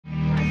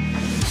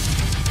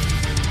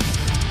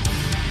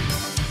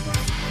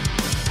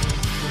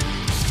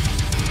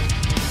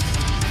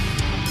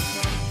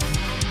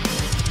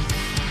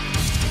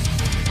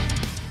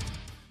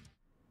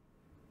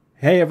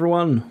Hey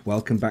everyone,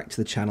 welcome back to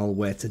the channel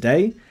where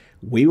today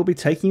we will be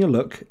taking a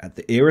look at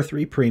the Era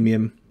 3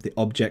 Premium, the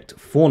Object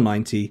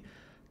 490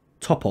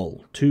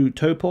 Topol.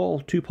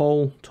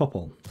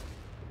 Topol.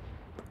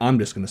 I'm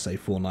just going to say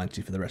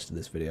 490 for the rest of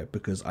this video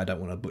because I don't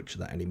want to butcher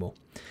that anymore.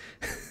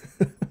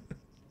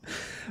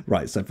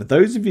 Right, so for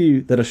those of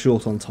you that are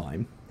short on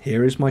time,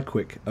 here is my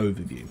quick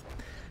overview.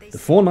 The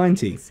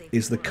 490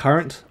 is the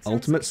current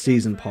Ultimate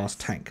Season Pass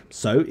tank,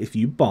 so if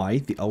you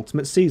buy the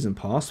Ultimate Season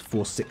Pass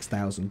for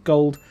 6,000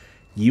 gold,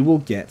 you will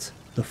get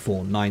the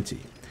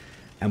 490.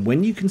 And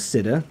when you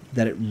consider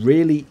that it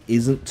really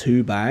isn't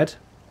too bad,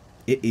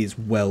 it is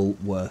well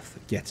worth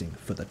getting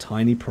for the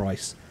tiny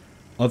price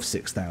of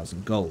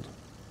 6,000 gold.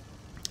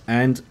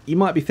 And you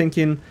might be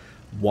thinking,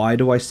 why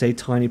do I say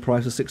tiny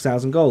price of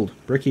 6,000 gold?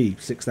 Bricky,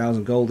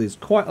 6,000 gold is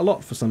quite a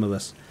lot for some of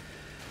us.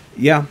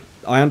 Yeah,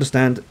 I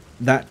understand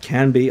that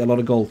can be a lot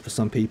of gold for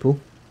some people,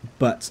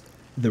 but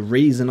the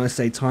reason I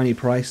say tiny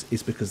price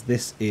is because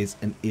this is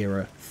an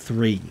Era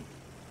 3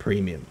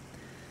 Premium.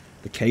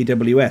 The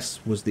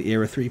KWS was the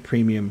Era 3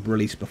 Premium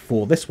released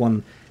before this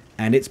one,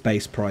 and its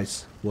base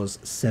price was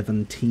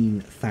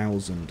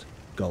 17,000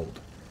 gold.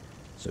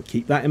 So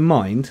keep that in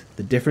mind.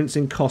 The difference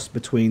in cost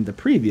between the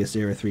previous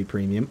Era 3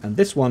 Premium and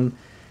this one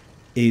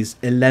is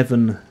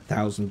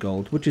 11,000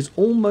 gold, which is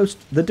almost,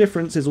 the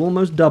difference is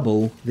almost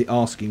double the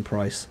asking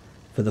price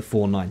for the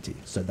 490.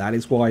 So that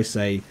is why I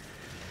say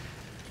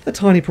the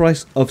tiny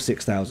price of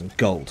 6,000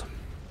 gold.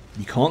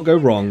 You can't go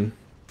wrong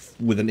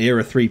with an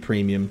Era 3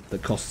 Premium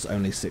that costs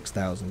only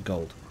 6,000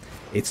 gold.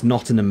 It's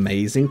not an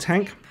amazing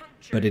tank,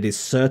 but it is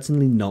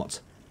certainly not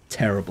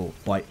terrible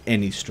by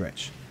any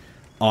stretch.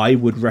 I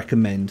would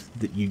recommend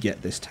that you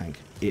get this tank.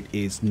 It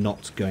is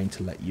not going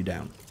to let you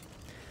down.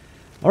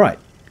 Alright,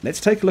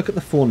 let's take a look at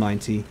the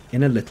 490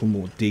 in a little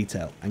more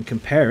detail and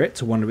compare it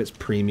to one of its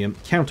premium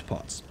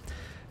counterparts.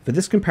 For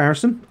this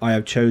comparison, I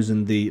have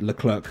chosen the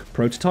Leclerc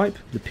prototype,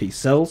 the P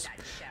cells,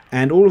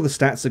 and all of the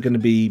stats are going to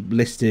be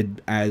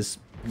listed as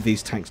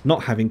these tanks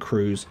not having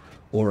crews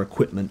or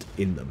equipment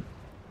in them.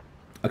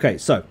 Okay,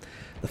 so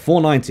the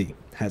 490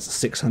 has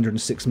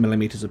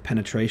 606mm of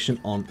penetration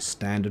on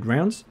standard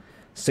rounds,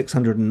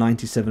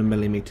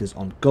 697mm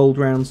on gold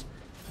rounds,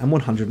 and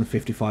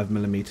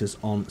 155mm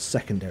on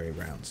secondary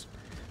rounds.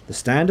 The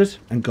standard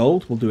and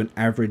gold will do an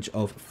average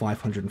of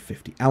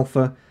 550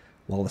 alpha,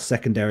 while the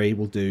secondary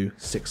will do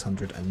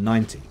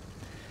 690.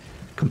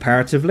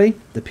 Comparatively,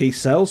 the P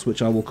cells,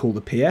 which I will call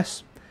the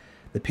PS,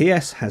 the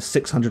PS has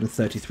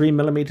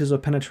 633mm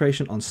of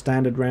penetration on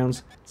standard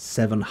rounds,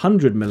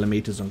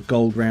 700mm on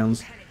gold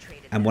rounds,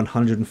 and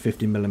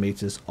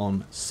 150mm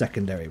on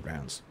secondary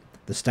rounds.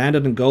 The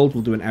standard and gold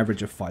will do an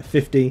average of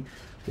 550,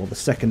 while the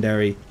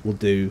secondary will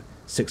do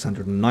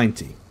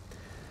 690.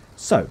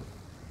 So,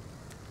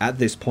 at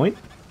this point,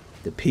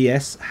 the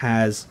PS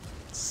has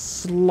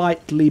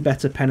slightly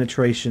better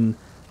penetration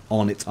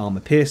on its armor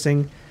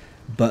piercing,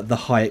 but the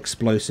high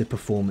explosive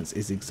performance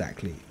is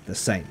exactly the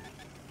same.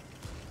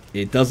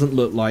 It doesn't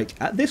look like,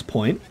 at this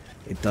point,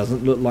 it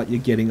doesn't look like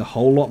you're getting a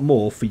whole lot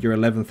more for your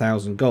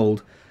 11,000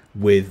 gold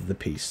with the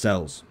P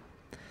cells.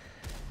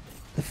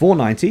 The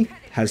 490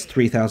 has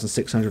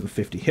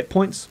 3,650 hit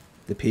points.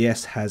 The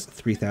PS has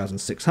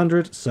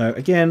 3,600. So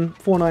again,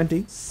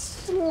 490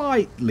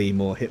 slightly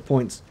more hit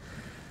points.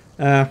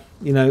 You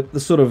know, the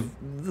sort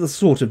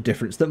of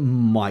difference that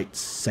might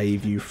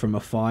save you from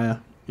a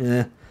fire.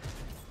 Hit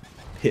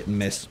and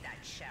miss.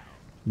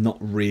 Not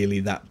really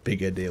that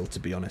big a deal, to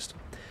be honest.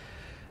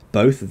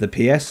 Both the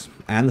PS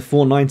and the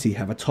 490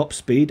 have a top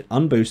speed,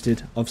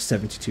 unboosted, of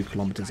 72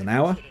 kilometers an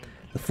hour.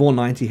 The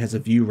 490 has a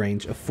view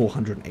range of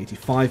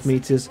 485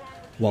 meters,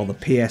 while the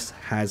PS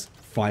has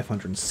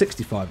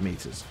 565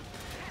 meters.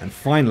 And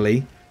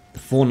finally, the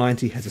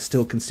 490 has a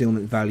still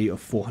concealment value of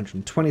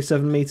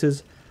 427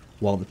 meters,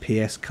 while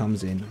the PS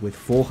comes in with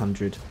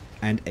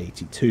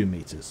 482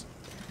 meters.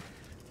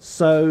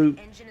 So,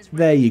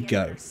 there you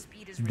go.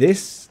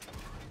 This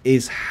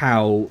is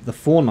how the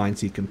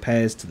 490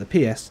 compares to the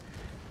PS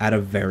at a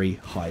very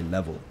high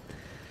level.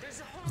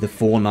 The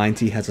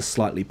 490 has a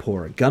slightly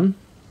poorer gun,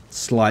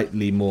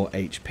 slightly more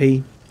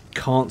HP,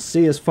 can't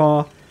see as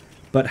far,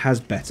 but has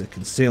better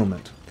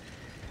concealment.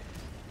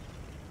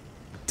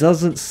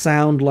 Doesn't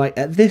sound like,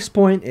 at this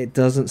point, it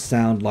doesn't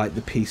sound like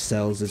the P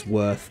cells is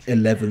worth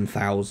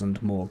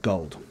 11,000 more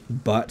gold.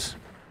 But,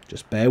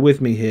 just bear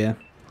with me here,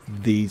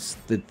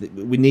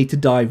 we need to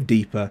dive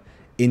deeper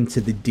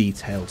into the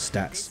detailed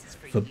stats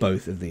for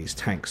both of these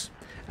tanks.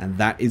 And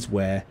that is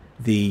where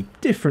the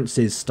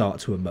differences start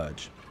to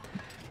emerge.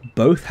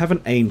 Both have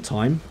an aim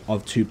time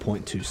of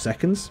 2.2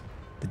 seconds.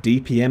 The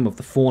DPM of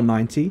the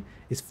 490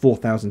 is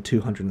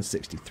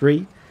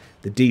 4,263.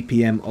 The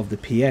DPM of the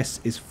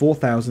PS is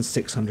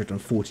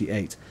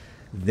 4,648.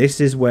 This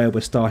is where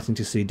we're starting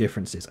to see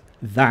differences.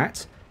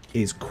 That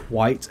is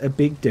quite a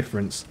big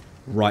difference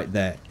right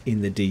there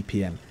in the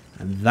DPM.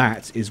 And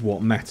that is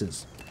what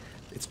matters.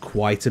 It's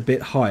quite a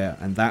bit higher,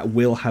 and that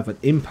will have an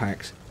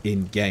impact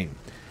in game.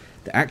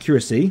 The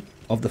accuracy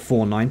of the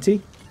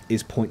 490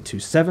 is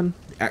 0.27,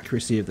 the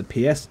accuracy of the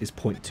PS is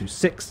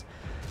 0.26,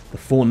 The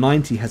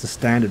 490 has a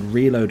standard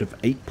reload of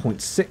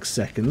 8.6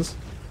 seconds,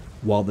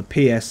 while the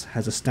PS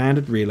has a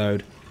standard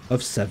reload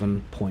of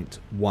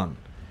 7.1.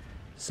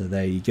 So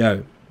there you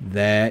go.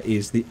 There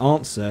is the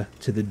answer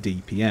to the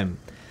DPM.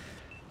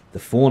 The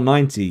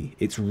 490,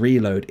 its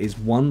reload is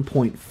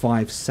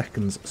 1.5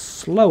 seconds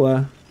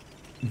slower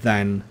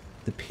than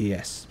the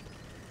PS.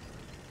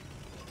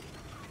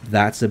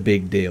 That's a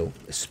big deal,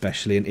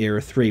 especially in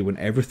Era 3 when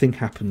everything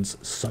happens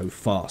so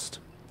fast.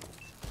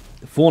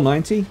 The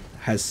 490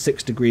 has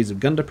 6 degrees of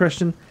gun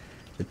depression,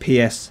 the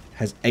PS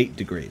has 8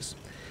 degrees.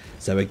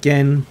 So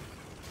again,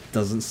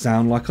 doesn't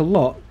sound like a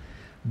lot,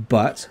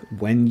 but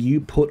when you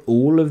put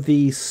all of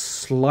these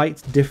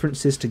slight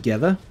differences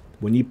together,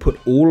 when you put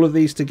all of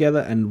these together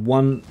and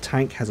one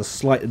tank has a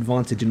slight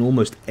advantage in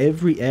almost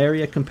every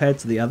area compared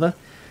to the other,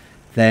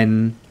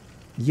 then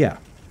yeah,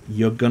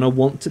 you're going to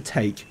want to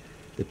take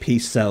the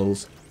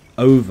P-Cells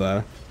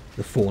over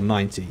the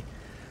 490.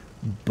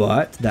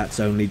 But that's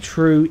only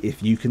true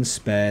if you can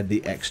spare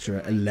the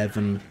extra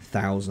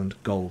 11,000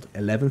 gold.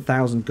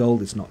 11,000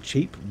 gold is not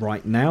cheap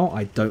right now.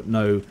 I don't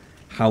know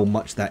how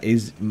much that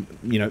is,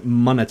 you know,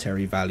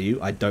 monetary value.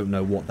 I don't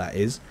know what that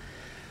is.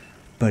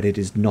 But it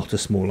is not a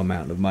small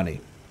amount of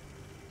money.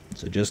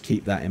 So just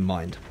keep that in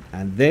mind.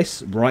 And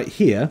this right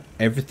here,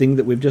 everything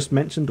that we've just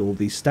mentioned, all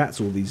these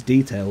stats, all these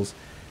details,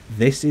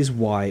 this is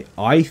why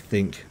I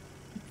think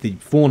the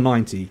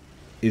 490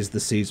 is the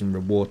season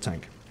reward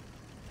tank.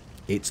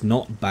 It's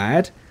not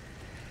bad,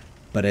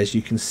 but as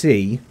you can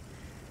see,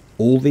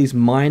 all these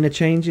minor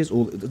changes,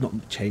 all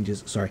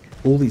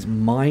these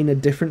minor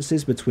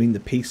differences between the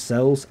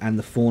P-Cells and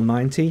the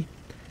 490,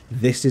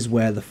 this is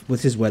where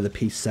the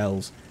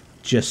P-Cells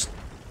just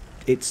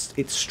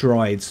it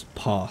strides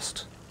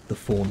past the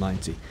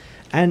 490.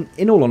 And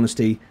in all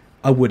honesty,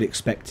 I would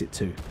expect it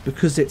to,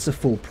 because it's a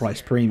full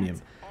price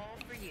premium.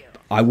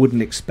 I would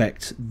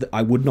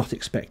not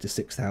expect a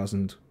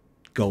 6,000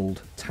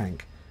 gold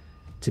tank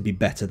to be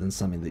better than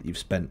something that you've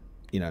spent,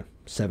 you know,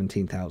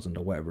 17,000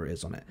 or whatever it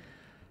is on it.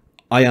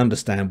 I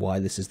understand why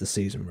this is the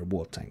season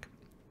reward tank.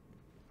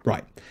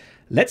 Right,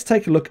 let's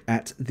take a look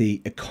at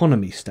the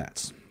economy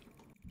stats.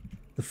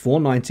 The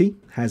 490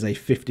 has a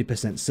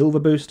 50% silver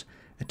boost,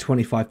 a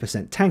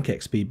 25% tank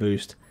XP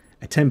boost,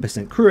 a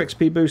 10% crew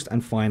XP boost,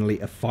 and finally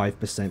a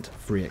 5%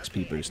 free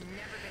XP boost.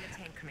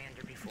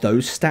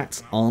 Those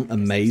stats aren't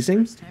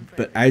amazing,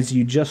 but as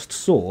you just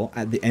saw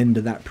at the end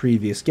of that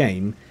previous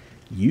game,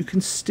 you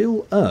can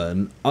still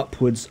earn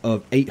upwards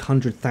of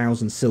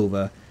 800,000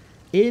 silver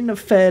in a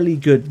fairly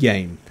good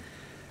game.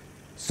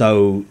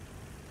 So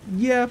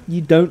yeah,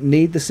 you don't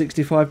need the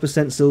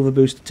 65% silver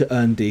boost to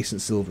earn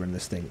decent silver in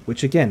this thing,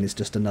 which again is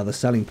just another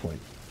selling point.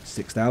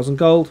 6,000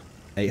 gold,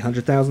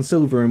 800,000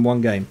 silver in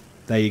one game.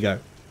 There you go.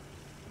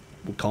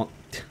 Well,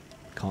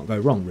 can't go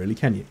wrong, really,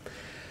 can you?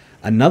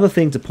 Another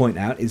thing to point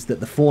out is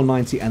that the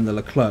 490 and the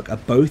Leclerc are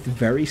both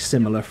very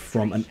similar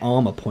from an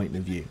armor point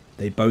of view.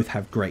 They both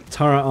have great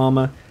turret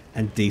armor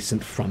and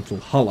decent frontal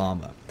hull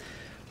armor.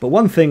 But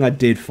one thing I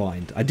did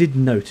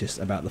notice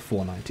about the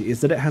 490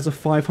 is that it has a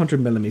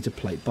 500mm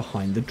plate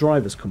behind the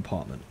driver's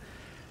compartment.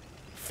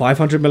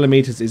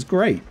 500mm is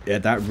great. Yeah,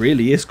 that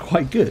really is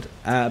quite good.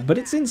 But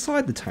it's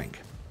inside the tank.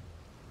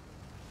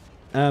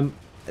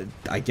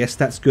 I guess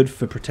that's good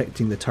for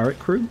protecting the turret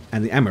crew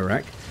and the ammo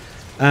rack.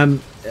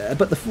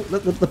 But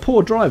the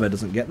poor driver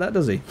doesn't get that,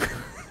 does he?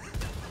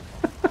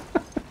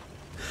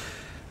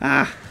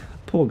 Ah,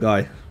 poor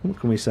guy. What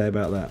can we say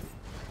about that?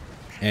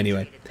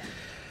 Anyway,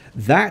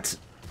 that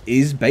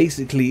is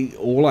basically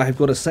all I have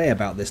got to say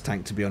about this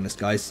tank, to be honest,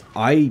 guys.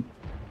 I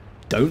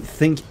don't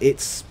think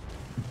it's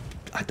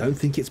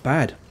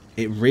bad.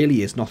 It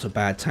really is not a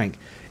bad tank.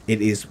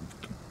 It's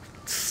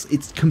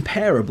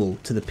comparable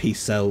to the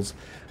P-Cells,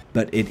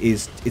 but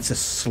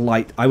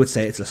I would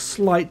say it's a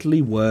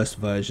slightly worse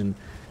version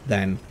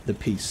than the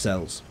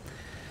P-Cells.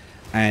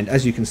 And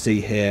as you can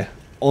see here,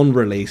 on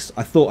release,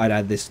 I thought I'd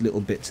add this little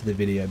bit to the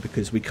video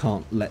because we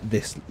can't let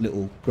this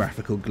little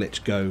graphical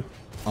glitch go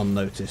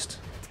unnoticed.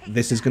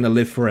 This is going to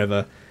live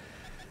forever.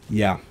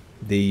 Yeah,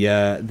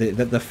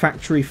 the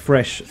factory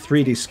fresh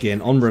 3D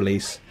skin on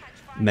release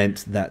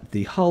meant that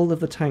the hull of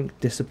the tank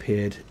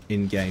disappeared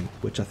in game,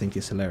 which I think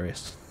is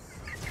hilarious.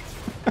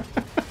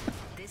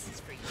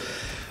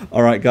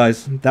 Alright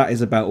guys, that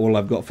is about all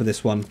I've got for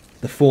this one.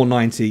 The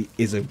 490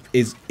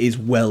 is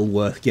well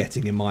worth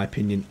getting, in my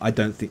opinion. I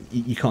don't think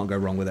you can't go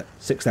wrong with it.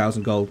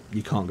 6,000 gold,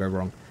 you can't go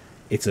wrong.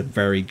 It's a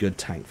very good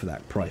tank for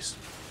that price.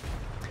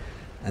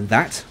 And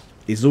that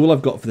is all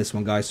I've got for this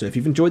one, guys. So if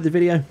you've enjoyed the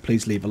video,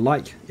 please leave a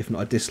like, if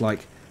not a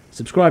dislike.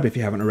 Subscribe if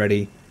you haven't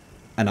already,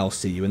 and I'll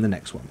see you in the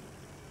next one.